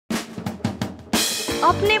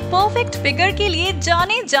अपने perfect figure के लिए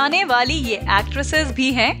जाने जाने वाली ये एक्ट्रेसेस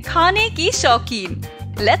भी हैं खाने की शौकीन।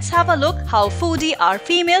 Let's have a look how foodie our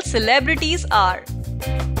female celebrities are.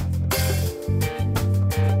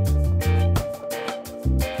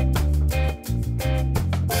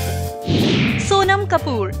 Sonam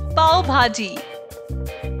Kapoor, पाव भाजी।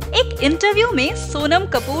 एक इंटरव्यू में सोनम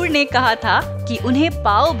कपूर ने कहा था कि उन्हें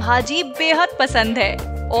पाव भाजी बेहद पसंद है।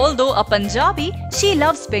 Although a Punjabi, she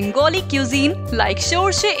loves Bengali cuisine like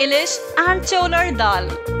shorshe ilish and cholar dal.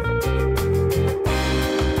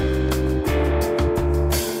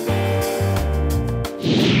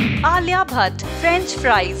 Alia Bhatt, French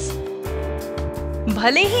fries.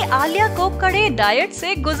 भले ही आलिया को कड़े डाइट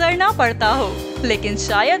से गुजरना पड़ता हो, लेकिन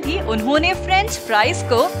शायद ही उन्होंने फ्रेंच फ्राइज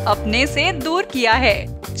को अपने से दूर किया है।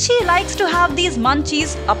 She likes to have these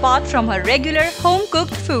munchies apart from her regular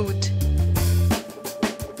home-cooked food.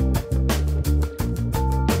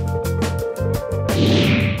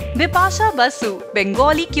 Bipasha Basu,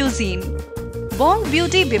 Bengali cuisine. Bong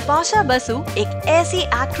beauty Bipasha Basu एक ऐसी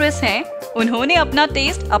एक्ट्रेस हैं, उन्होंने अपना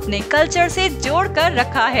टेस्ट अपने कल्चर से जोड़कर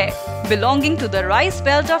रखा है। Belonging to the rice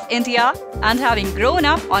belt of India and having grown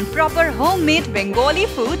up on proper homemade Bengali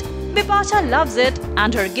food, Bipasha loves it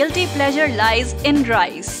and her guilty pleasure lies in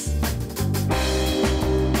rice.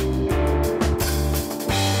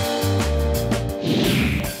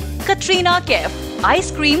 Katrina Kaif,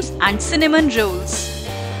 ice creams and cinnamon rolls.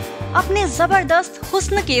 अपने जबरदस्त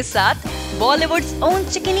हुस्न के साथ Bollywood's own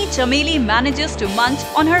चिकनी चमेली manages to munch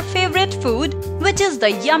on her favorite food, which is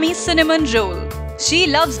the yummy cinnamon roll. She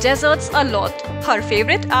loves desserts a lot. Her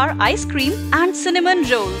favorite are ice cream and cinnamon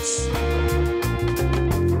rolls.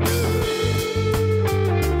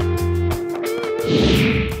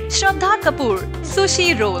 Shraddha Kapoor,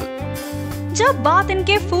 sushi role. जब बात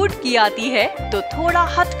इनके फूड की आती है तो थोड़ा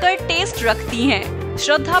हटकर टेस्ट रखती हैं।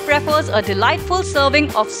 Shraddha prefers a delightful serving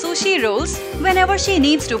of sushi rolls whenever she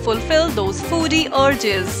needs to fulfill those foodie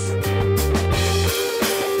urges.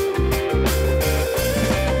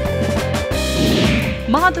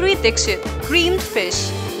 Madhuri Dixit, creamed fish.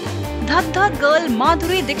 Dhak Dhak girl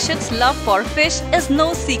Madhuri Dixit's love for fish is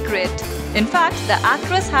no secret. In fact, the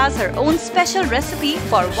actress has her own special recipe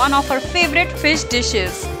for one of her favorite fish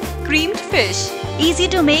dishes, creamed fish, easy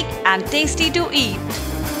to make and tasty to eat.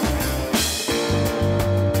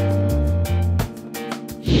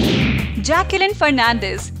 Jacqueline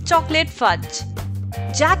Fernandez, chocolate fudge.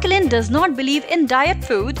 Jacqueline does not believe in diet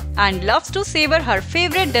food and loves to savor her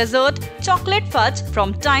favorite dessert, chocolate fudge,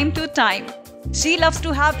 from time to time. She loves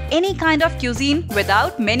to have any kind of cuisine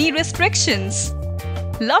without many restrictions.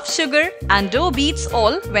 Loves sugar and dough beats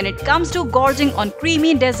all when it comes to gorging on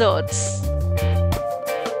creamy desserts.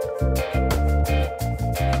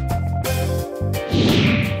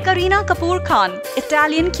 Kareena Kapoor Khan,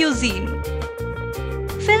 Italian cuisine.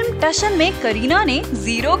 Film टशन में करीना ने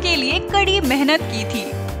zero के लिए कड़ी मेहनत की थी,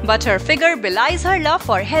 but her figure belies her love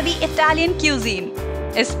for heavy Italian cuisine,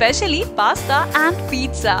 especially pasta and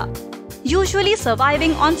pizza. Usually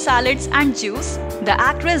surviving on salads and juice, the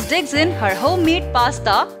actress digs in her homemade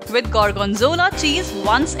pasta with gorgonzola cheese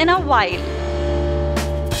once in a while.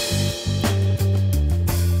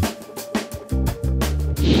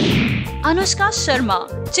 Anushka Sharma,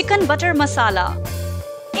 chicken butter masala.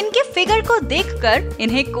 इनके figure को देखकर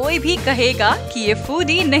इन्हें कोई भी कहेगा कि ये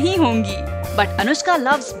foodie नहीं होंगी, but Anushka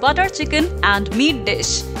loves butter chicken and meat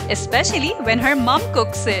dish, especially when her mom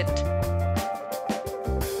cooks it.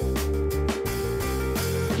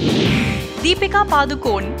 Deepika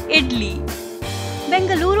Padukone, idli.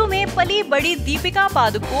 Bengaluru में पली बड़ी दीपिका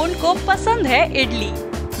पादुकोण को पसंद है idli.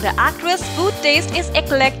 The actress' food taste is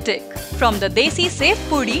eclectic, from the desi safe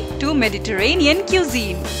puri to Mediterranean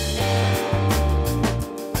cuisine.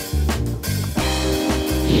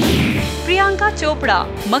 Priyanka Chopra,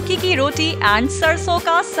 मक्की की रोटी एंड सरसों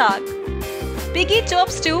का साग। Piggy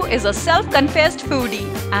Chop Stew is a self-confessed foodie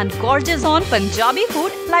and gorges on Punjabi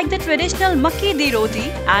food like the traditional makki di roti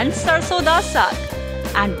and sarson da saag.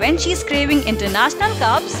 And when she's craving international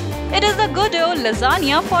carbs, it is the good old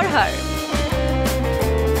lasagna for her.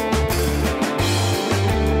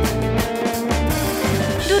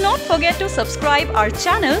 Do not forget to subscribe our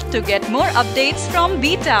channel to get more updates from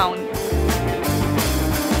B-Town.